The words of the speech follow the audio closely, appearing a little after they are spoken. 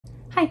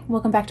Hi,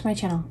 welcome back to my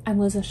channel. I'm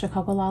Liz of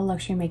Chicago Law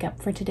Luxury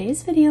Makeup. For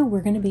today's video,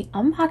 we're going to be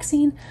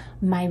unboxing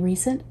my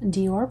recent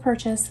Dior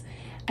purchase.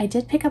 I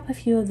did pick up a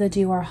few of the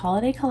Dior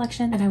holiday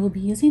collection and I will be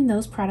using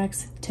those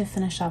products to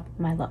finish up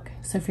my look.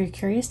 So if you're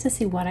curious to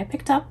see what I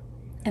picked up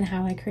and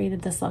how I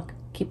created this look,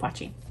 keep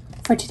watching.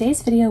 For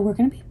today's video, we're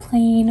going to be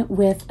playing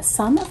with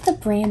some of the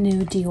brand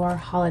new Dior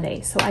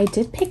holiday. So I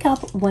did pick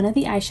up one of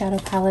the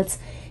eyeshadow palettes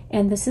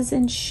and this is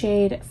in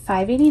shade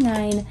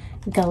 589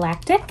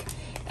 Galactic.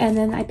 And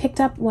then I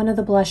picked up one of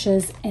the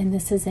blushes and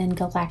this is in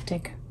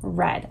Galactic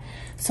Red.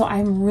 So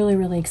I'm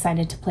really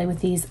excited to play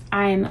with these.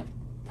 I'm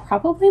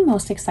probably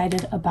most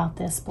excited about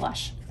this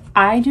blush.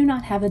 I do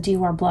not have a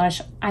Dior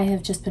blush. I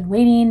have just been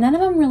waiting. None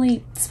of them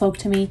really spoke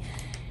to me.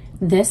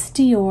 This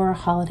Dior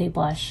holiday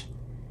blush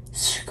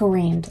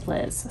screamed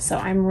Liz. So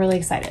I'm really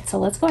excited. So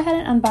let's go ahead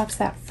and unbox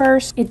that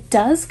first. It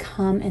does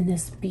come in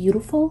this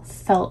beautiful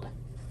felt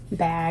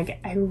bag.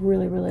 I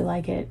really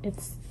like it.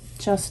 It's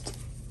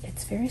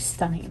very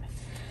stunning.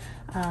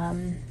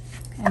 And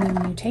then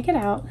when you take it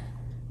out,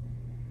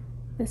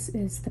 this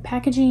is the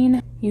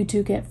packaging. You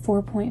do get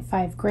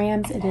 4.5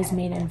 grams. It is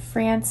made in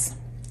France.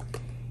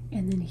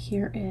 And then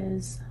here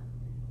is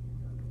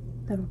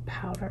the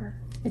powder.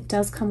 It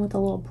does come with a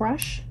little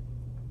brush,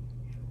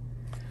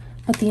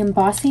 but the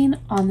embossing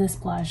on this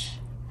blush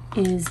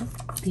is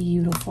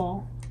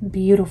beautiful.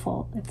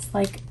 It's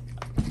like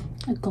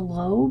a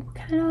globe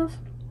kind of.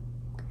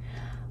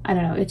 I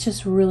don't know. It's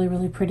just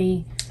really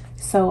pretty.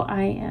 So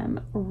I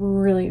am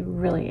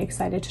really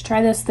excited to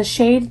try this. The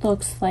shade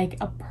looks like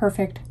a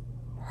perfect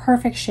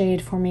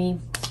shade for me.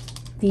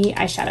 The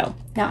eyeshadow.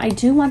 Now I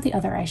do want the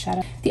other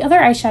eyeshadow. The other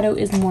eyeshadow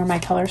is more my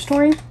color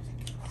story.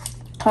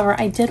 However,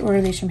 I did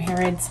order these from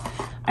Harrods.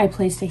 I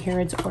placed a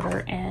Harrods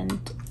order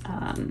and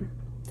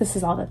this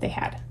is all that they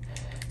had.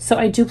 So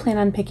I do plan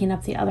on picking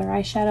up the other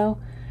eyeshadow,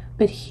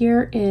 but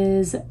here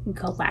is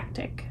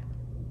Galactic.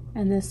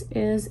 And this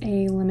is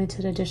a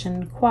limited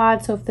edition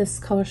quad. So if this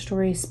color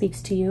story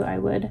speaks to you, I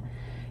would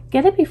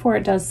get it before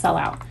it does sell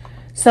out.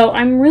 So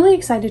I'm really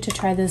excited to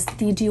try this.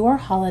 The Dior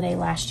holiday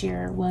last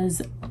year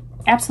was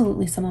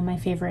absolutely some of my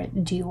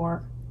favorite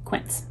Dior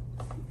quints.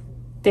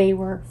 They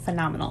were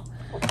phenomenal.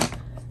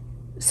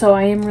 So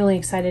I am really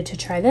excited to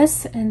try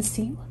this and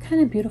see what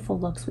kind of beautiful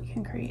looks we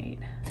can create.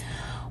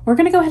 We're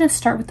gonna go ahead and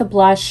start with the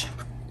blush.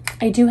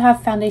 I do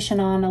have foundation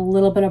on, a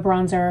little bit of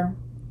bronzer,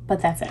 but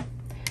that's it.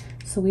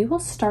 So we will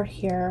start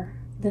here.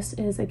 This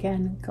is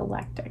again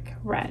Galactic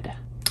Red.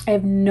 I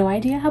have no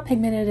idea how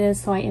pigmented it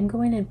is, so I am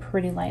going in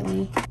pretty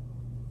lightly.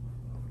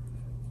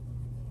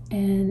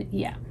 And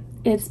yeah,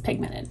 it's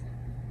pigmented.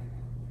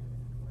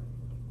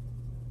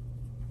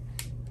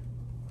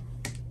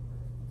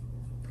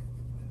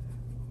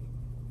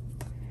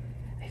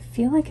 I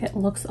feel like it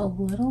looks a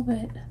little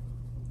bit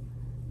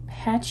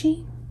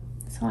patchy,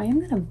 so I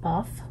am gonna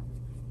buff.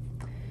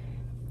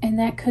 And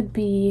that could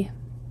be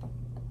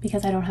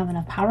because I don't have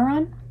enough powder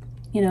on,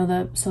 you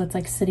know, so it's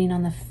like sitting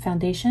on the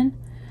foundation.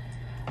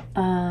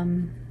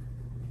 Could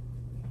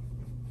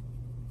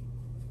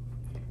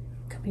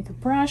be the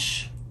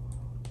brush.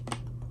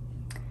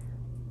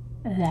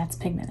 That's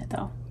pigmented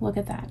though. Look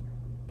at that.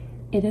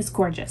 It is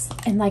gorgeous.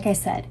 And like I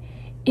said,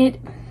 it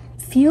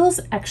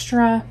feels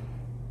extra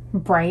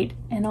bright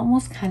and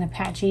almost kind of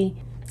patchy.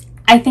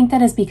 I think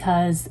that is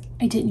because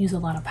I didn't use a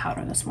lot of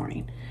powder this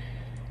morning.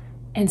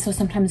 And so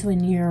sometimes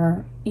when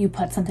you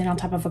put something on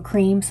top of a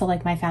cream, so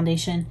like my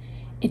foundation,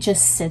 it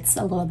just sits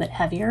a little bit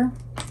heavier.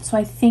 So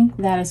I think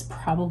that is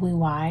probably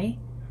why,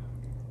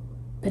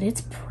 but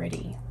it's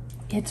pretty.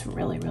 It's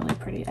really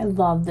pretty. I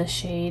love this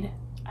shade.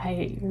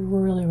 I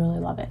really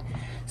love it.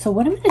 So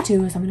what I'm gonna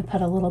do is I'm gonna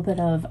put a little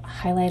bit of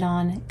highlight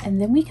on and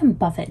then we can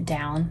buff it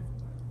down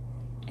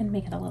and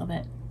make it a little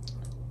bit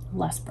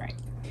less bright.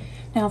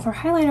 Now for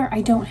highlighter,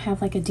 I don't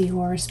have like a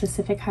Dior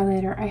specific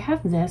highlighter. I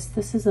have this.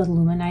 This is a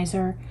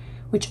luminizer,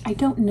 which I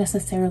don't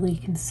necessarily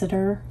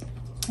consider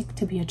like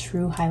to be a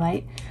true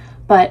highlight,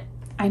 but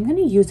I'm going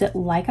to use it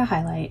like a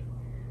highlight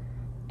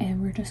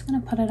and we're just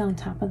going to put it on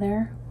top of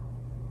there.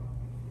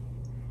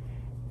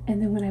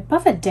 And then when I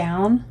buff it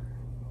down,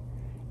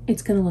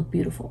 it's going to look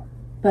beautiful.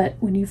 But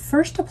when you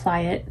first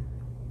apply it,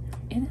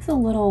 it is a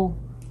little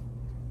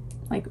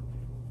like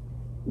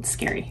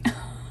scary.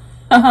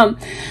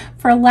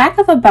 For lack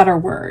of a better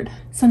word.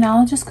 So now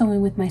I'll just go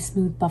in with my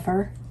smooth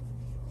buffer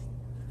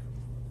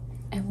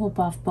and we'll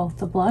buff both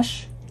the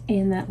blush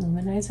and that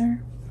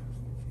luminizer.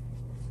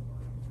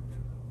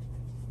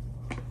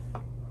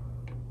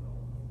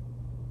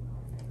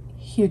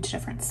 Huge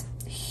difference.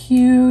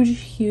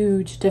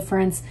 Huge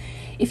difference.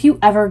 If you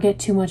ever get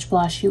too much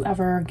blush, you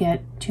ever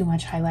get too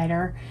much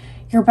highlighter,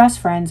 your best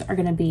friends are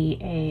going to be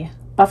a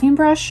buffing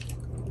brush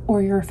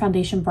or your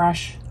foundation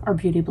brush or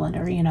beauty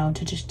blender, you know,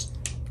 to just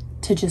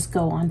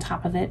go on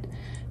top of it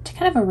to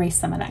kind of erase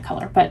some of that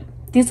color. But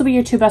these will be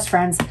your two best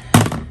friends.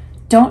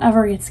 Don't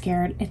ever get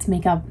scared. It's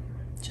makeup.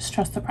 Just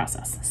trust the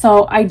process.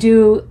 So I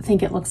do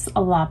think it looks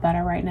a lot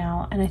better right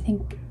now. And I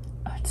think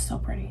it's so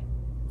pretty.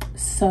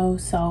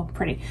 So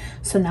pretty.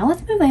 So now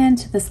let's move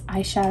into this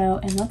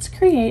eyeshadow and let's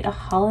create a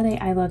holiday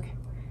eye look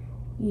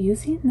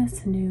using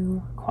this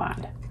new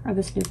quad, or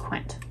this new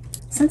quint.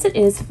 Since it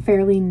is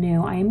fairly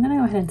new, I am gonna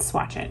go ahead and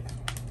swatch it.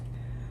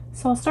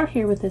 So I'll start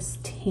here with this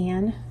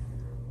tan.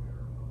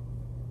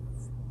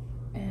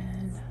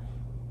 And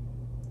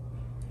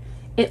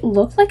it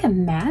looked like a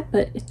matte,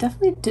 but it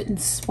definitely didn't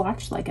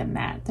swatch like a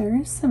matte. There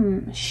is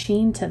some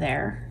sheen to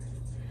there.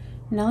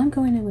 Now I'm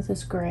going in with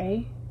this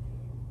gray.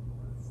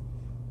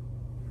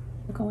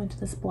 I'll go into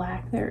this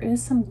black. There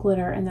is some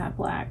glitter in that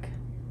black.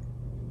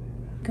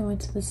 Go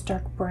into this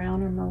dark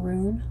brown or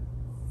maroon.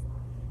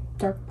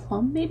 Dark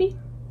plum, maybe?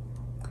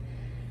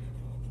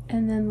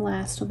 And then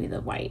last will be the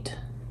white.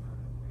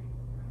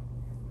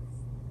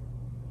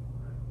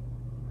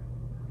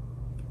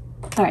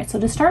 All right, so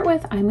to start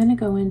with, I'm gonna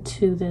go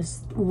into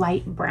this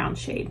light brown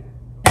shade.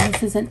 And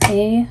this is an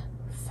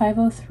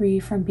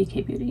A503 from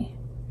BK Beauty.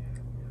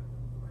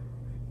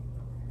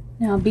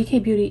 Now,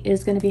 BK Beauty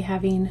is gonna be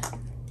having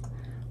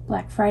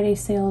Black Friday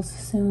sales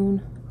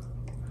soon.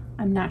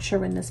 I'm not sure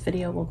when this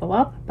video will go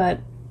up, but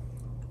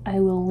I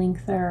will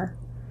link their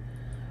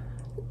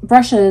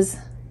brushes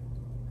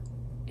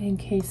in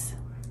case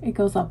it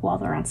goes up while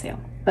they're on sale.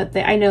 But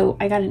I know,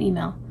 I got an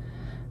email,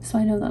 so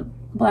I know the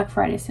Black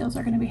Friday sales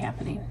are gonna be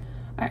happening.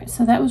 All right,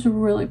 so that was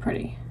really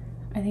pretty.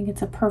 I think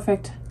it's a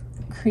perfect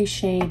crease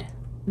shade.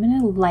 I'm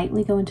gonna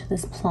lightly go into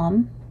this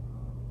plum.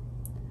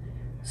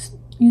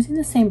 Using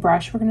the same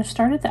brush, we're gonna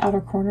start at the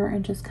outer corner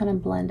and just kind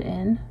of blend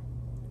in.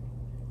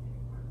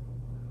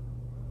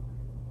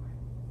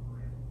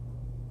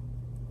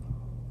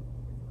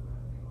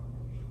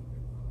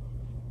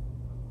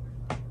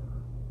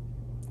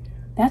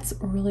 That's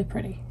really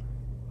pretty.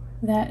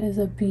 That is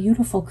a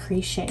beautiful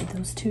crease shade,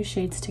 those two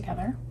shades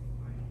together.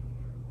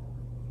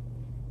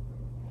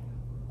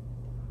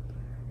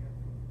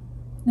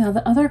 Now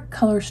the other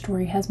color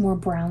story has more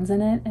browns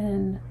in it,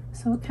 and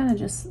so it kind of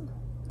just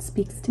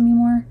speaks to me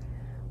more.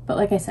 But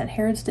like I said,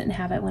 Harrods didn't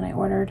have it when I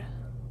ordered,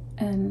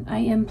 and I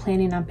am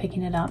planning on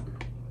picking it up,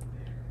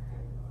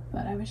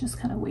 but I was just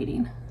kind of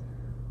waiting.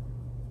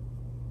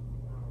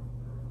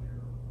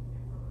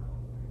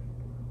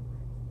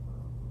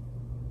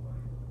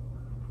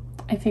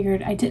 I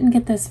figured I didn't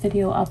get this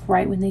video up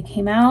right when they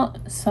came out,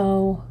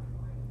 so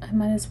I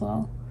might as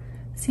well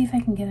see if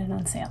I can get it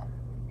on sale.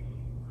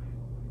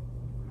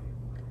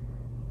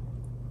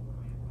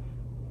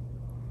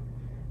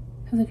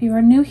 Because if you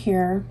are new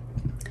here,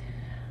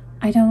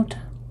 I don't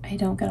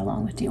get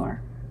along with Dior.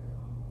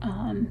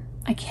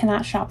 I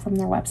cannot shop from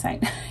their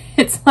website.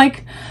 It's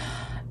like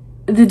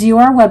the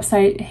Dior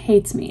website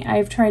hates me.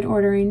 I've tried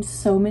ordering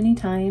so many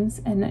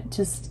times and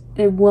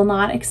it will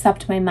not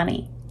accept my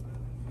money.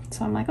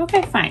 So I'm like,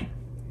 okay, fine.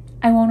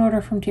 I won't order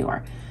from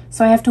Dior.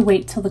 So I have to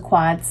wait till the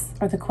quads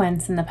or the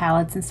quints and the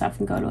palettes and stuff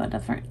and go to a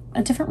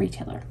different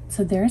retailer.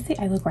 So there's the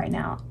eye look right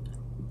now.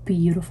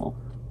 Beautiful.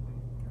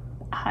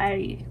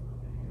 I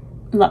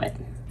love it.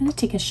 I'm gonna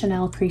take a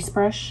Chanel crease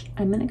brush.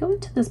 I'm gonna go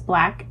into this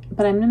black,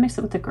 but I'm gonna mix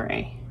it with the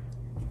gray.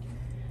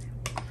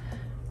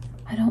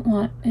 I don't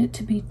want it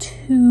to be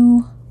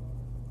too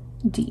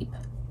deep.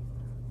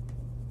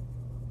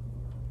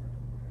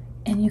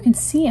 And you can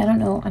see, I don't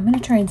know, I'm gonna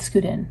try and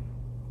scoot in.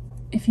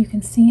 If you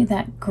can see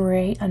that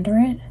gray under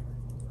it,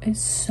 it's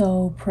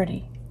so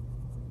pretty.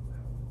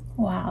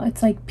 Wow,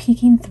 it's like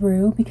peeking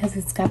through because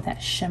it's got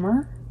that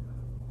shimmer.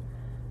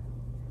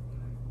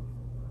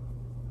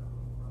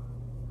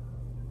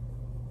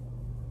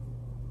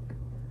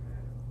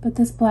 But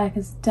this black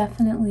is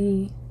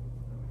definitely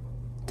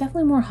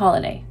more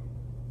holiday.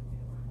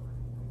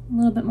 A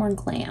little bit more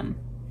glam.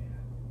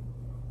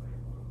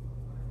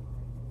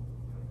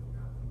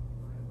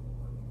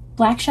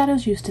 Black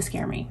shadows used to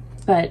scare me,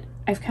 but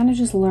I've kind of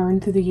just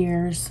learned through the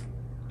years,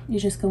 you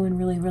just go in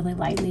really, really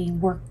lightly,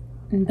 work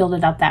and build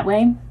it up that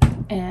way,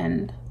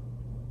 and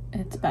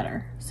it's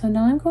better. So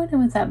now I'm going in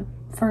with that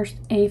first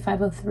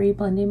A503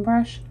 blending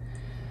brush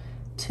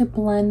to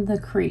blend the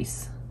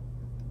crease.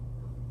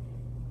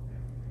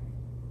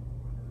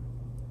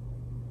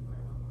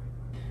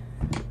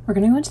 We're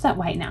gonna go into that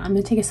white now. I'm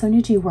gonna take a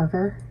Sonia G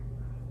worker,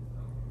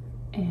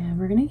 and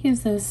we're gonna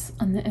use this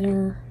on the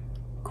inner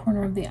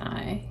corner of the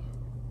eye.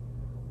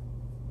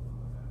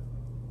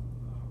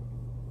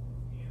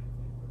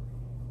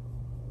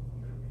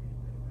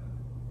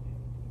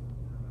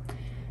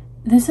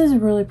 This is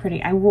really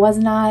pretty. I was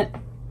not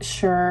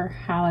sure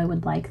how I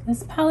would like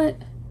this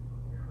palette,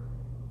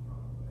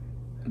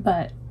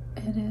 but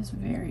it is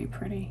very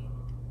pretty.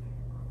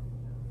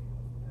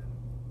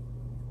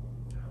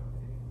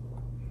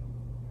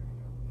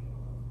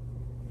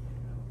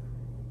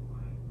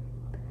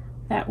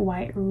 That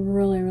white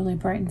really, really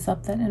brightens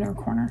up that inner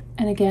corner.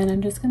 And again,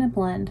 I'm just gonna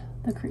blend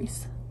the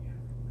crease.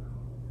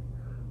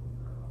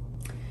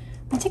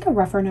 I'll take a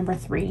rougher number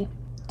 3,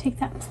 take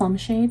that plum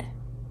shade,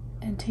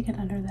 and take it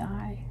under the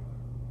eye.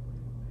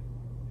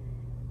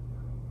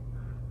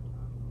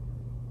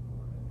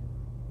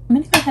 I'm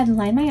gonna go ahead and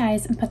line my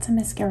eyes and put some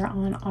mascara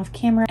on off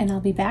camera, and I'll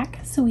be back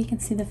so we can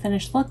see the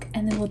finished look,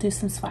 and then we'll do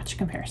some swatch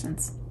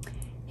comparisons.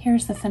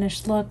 Here's the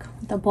finished look,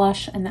 the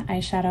blush and the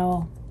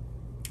eyeshadow.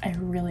 I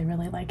really,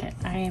 really like it.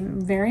 I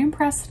am very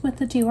impressed with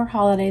the Dior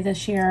holiday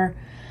this year.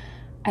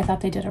 I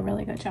thought they did a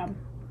really good job.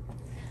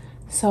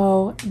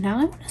 So now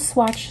I'm going to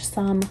swatch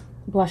some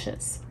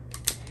blushes.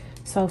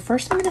 So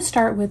first I'm going to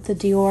start with the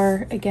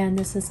Dior. Again,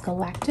 this is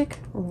Galactic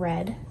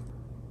Red.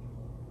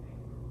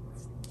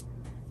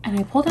 And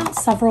I pulled out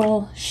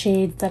several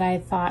shades that I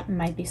thought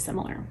might be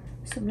similar.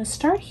 So I'm going to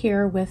start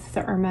here with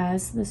the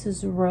Hermes. This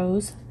is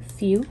Rose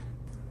Few.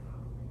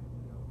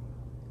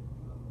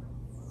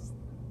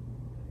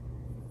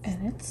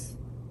 And it's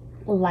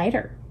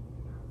lighter.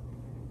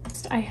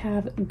 Next I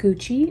have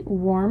Gucci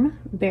Warm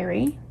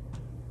Berry.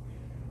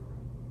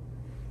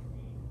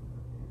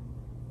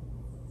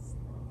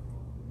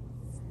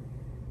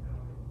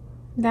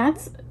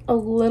 That's a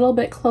little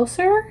bit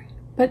closer,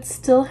 but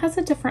still has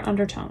a different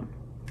undertone.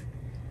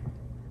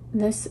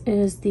 This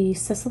is the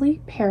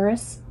Sicily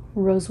Paris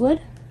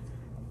Rosewood.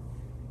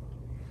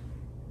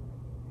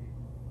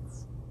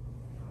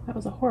 That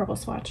was a horrible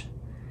swatch.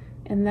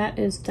 And that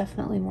is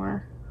definitely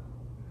more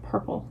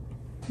purple.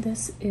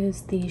 This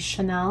is the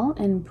Chanel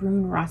and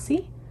Brune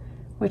Rossi,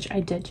 which I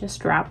did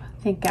just drop.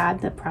 Thank God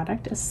the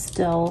product is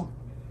still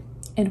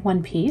in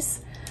one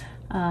piece.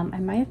 I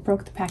might have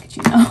broke the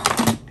packaging though.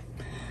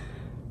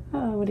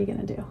 Oh, what are you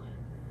gonna do?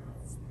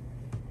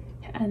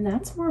 And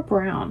that's more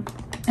brown.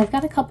 I've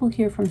got a couple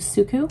here from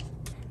Suku.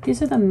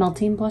 These are the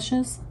melting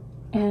blushes,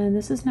 and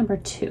this is number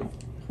 2.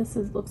 This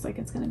looks like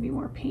it's gonna be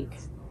more pink.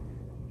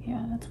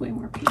 Yeah, that's way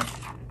more pink.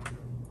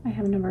 I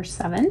have number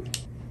 7.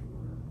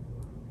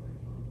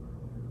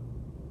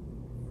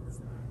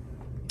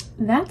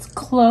 That's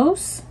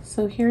close.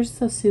 So here's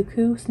the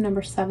Suku,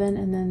 number 7,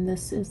 and then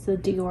this is the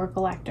Dior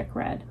Galactic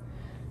Red.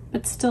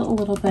 But still a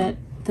little bit,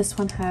 this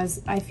one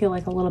has, I feel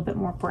like, a little bit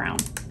more brown.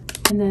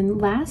 And then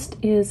last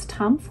is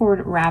Tom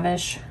Ford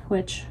Ravish,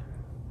 which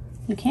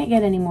you can't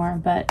get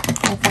anymore, but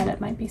I thought it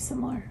might be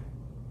similar.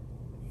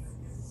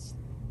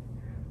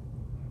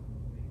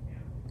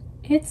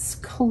 It's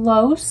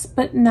close,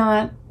 but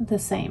not the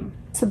same.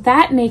 So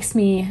that makes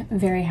me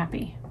very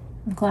happy.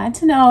 I'm glad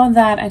to know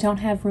that I don't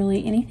have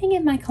really anything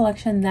in my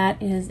collection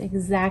that is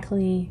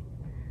exactly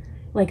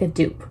like a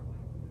dupe.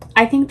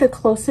 I think the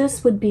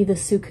closest would be the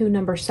Suku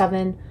number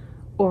 7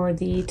 or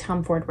the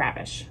Tom Ford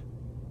Ravish.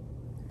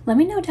 Let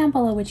me know down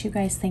below what you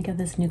guys think of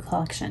this new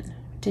collection.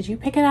 Did you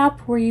pick it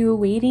up? Were you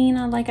waiting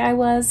like I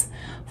was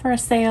for a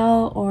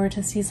sale or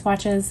to see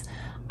swatches?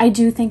 I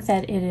do think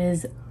that it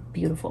is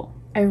beautiful.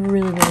 I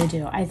really, really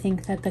do. I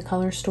think that the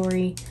color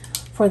story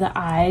for the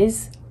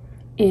eyes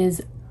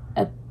is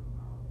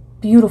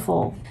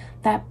beautiful.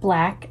 That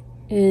black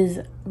is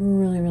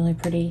really, really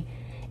pretty.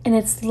 And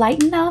it's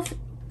light enough.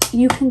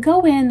 You can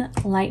go in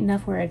light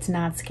enough where it's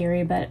not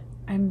scary, but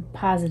I'm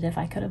positive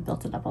I could have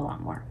built it up a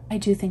lot more. I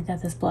do think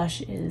that this blush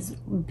is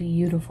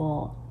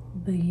beautiful,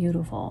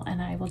 beautiful,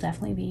 and I will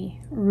definitely be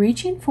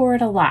reaching for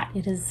it a lot.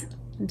 It is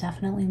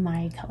definitely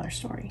my color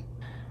story.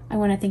 I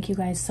want to thank you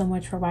guys so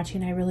much for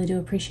watching. I really do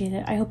appreciate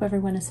it. I hope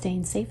everyone is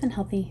staying safe and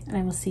healthy, and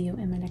I will see you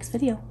in my next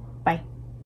video. Bye.